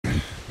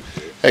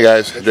Hey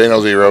guys,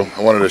 J0.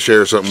 I wanted to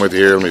share something with you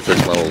here. Let me fix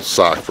my little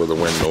sock for the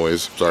wind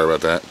noise. Sorry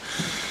about that.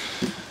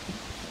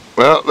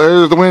 Well,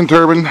 there's the wind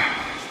turbine.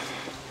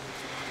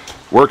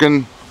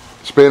 Working,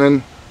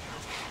 spinning.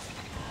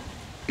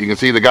 You can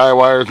see the guy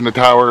wires in the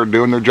tower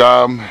doing their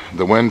job.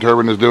 The wind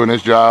turbine is doing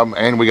its job,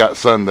 and we got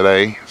sun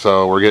today,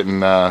 so we're getting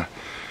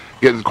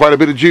quite a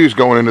bit of juice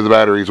going into the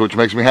batteries, which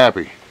makes me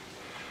happy.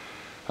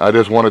 I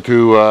just wanted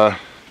to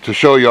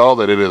show y'all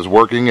that it is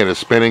working, it is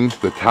spinning.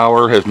 The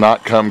tower has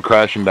not come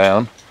crashing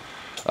down.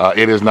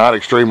 It is not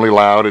extremely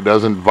loud. It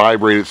doesn't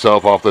vibrate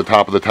itself off the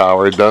top of the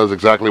tower. It does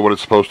exactly what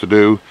it's supposed to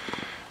do.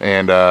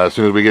 And as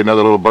soon as we get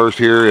another little burst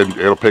here,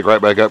 it'll pick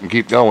right back up and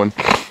keep going.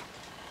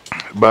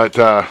 But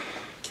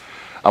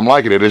I'm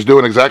liking it. It's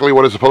doing exactly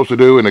what it's supposed to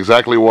do and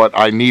exactly what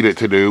I need it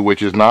to do,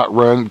 which is not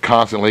run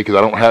constantly, because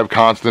I don't have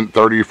constant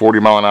 30 or 40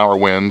 mile an hour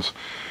winds.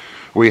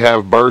 We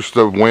have bursts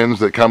of winds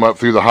that come up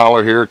through the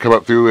holler here, come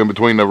up through in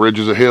between the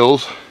ridges of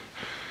hills,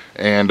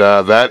 and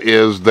that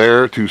is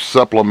there to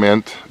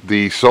supplement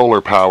the solar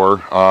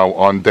power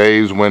on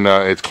days when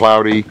it's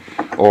cloudy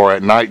or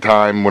at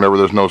nighttime whenever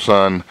there's no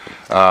sun.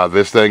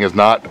 This thing is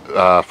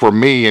not, for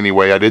me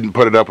anyway, I didn't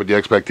put it up with the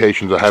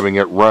expectations of having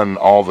it run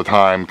all the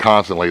time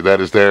constantly. That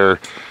is there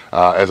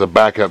as a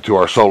backup to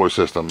our solar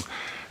system,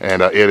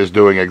 and it is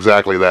doing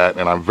exactly that,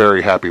 and I'm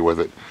very happy with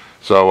it.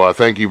 So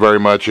thank you very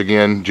much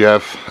again,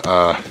 Jeff,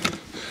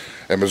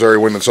 at Missouri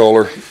Wind and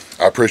Solar.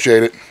 I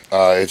appreciate it.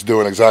 It's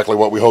doing exactly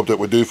what we hoped it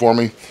would do for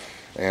me.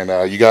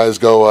 And you guys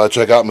go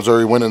check out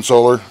Missouri Wind and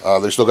Solar.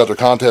 They still got their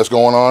contest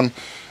going on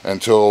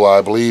until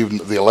I believe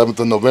the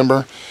 11th of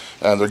November.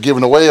 And they're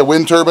giving away a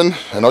wind turbine.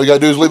 And all you got to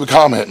do is leave a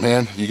comment,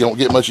 man. You don't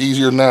get much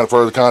easier than that as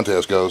far as the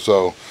contest goes.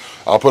 So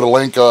I'll put a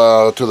link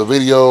to the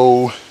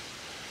video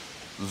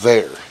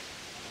there.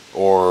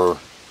 Or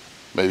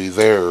maybe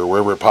there, or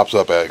wherever it pops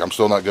up at. I'm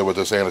still not good with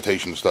this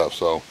annotation stuff.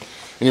 So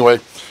anyway,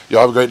 y'all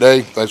have a great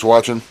day. Thanks for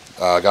watching.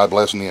 God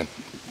bless in the end.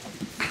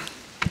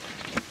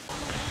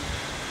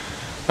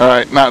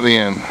 Alright, not the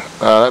end.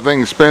 That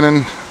thing's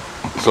spinning,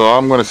 so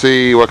I'm going to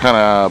see what kind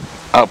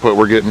of output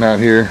we're getting out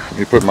here. Let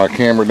me put my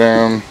camera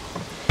down,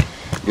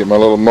 get my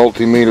little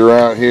multimeter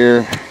out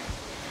here.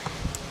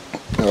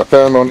 I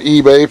found it on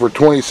eBay for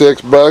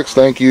 26 bucks.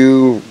 Thank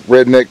you,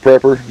 Redneck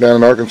Prepper down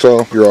in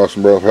Arkansas. You're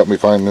awesome, bro. Helped me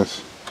find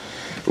this.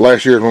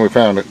 Last year is when we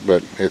found it,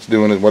 but it's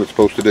doing what it's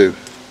supposed to do.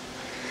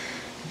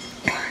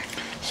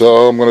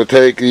 So I'm going to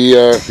take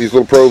these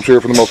little probes here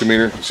from the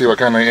multimeter, see what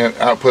kind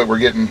of output we're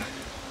getting.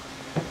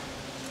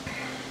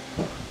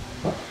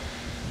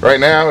 Right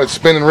now it's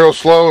spinning real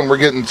slow and we're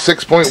getting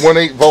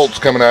 6.18 volts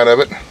coming out of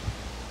it.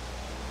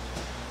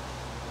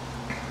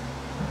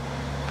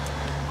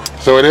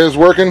 So it is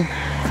working.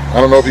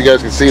 I don't know if you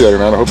guys can see that or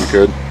not. I hope you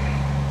could.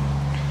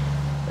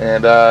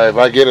 And if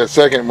I get a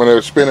second when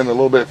it's spinning a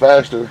little bit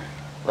faster,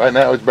 right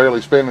now it's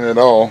barely spinning at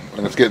all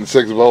and it's getting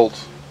 6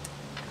 volts.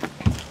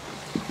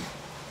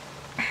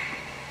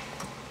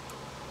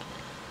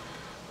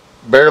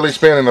 Barely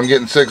spinning, I'm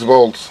getting 6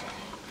 volts.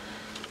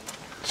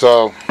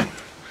 So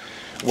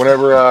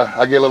whenever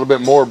I get a little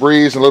bit more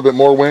breeze and a little bit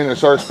more wind and it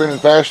starts spinning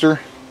faster,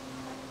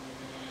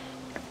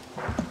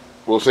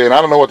 we'll see. And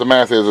I don't know what the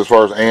math is as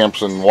far as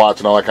amps and watts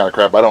and all that kind of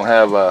crap. I don't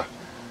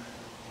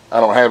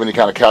have any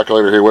kind of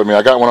calculator here with me.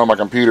 I got one on my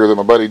computer that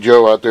my buddy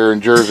Joe out there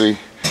in Jersey.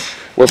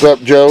 What's up,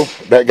 Joe?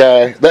 That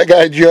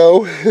guy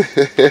Joe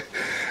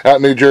out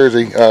in New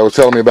Jersey was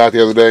telling me about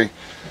the other day.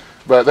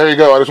 But there you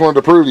go. I just wanted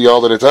to prove to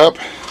y'all that it's up.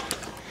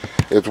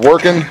 It's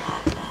working.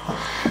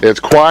 It's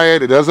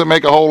quiet. It doesn't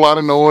make a whole lot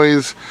of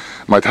noise.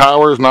 My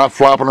tower is not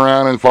flopping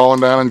around and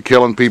falling down and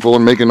killing people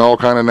and making all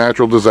kind of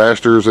natural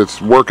disasters. It's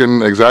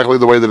working exactly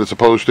the way that it's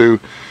supposed to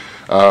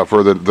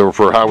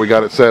for how we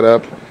got it set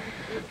up.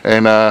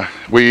 And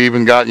we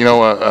even got, you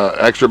know,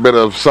 a extra bit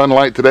of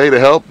sunlight today to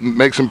help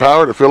make some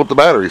power to fill up the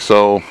battery.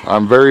 So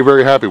I'm very,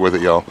 very happy with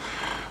it, y'all.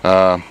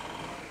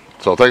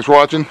 So thanks for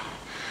watching.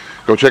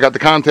 Go check out the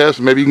contest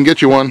and maybe you can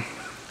get you one.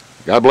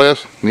 God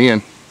bless. The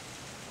end.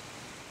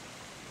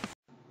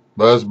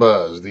 Buzz,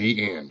 buzz.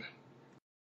 The end.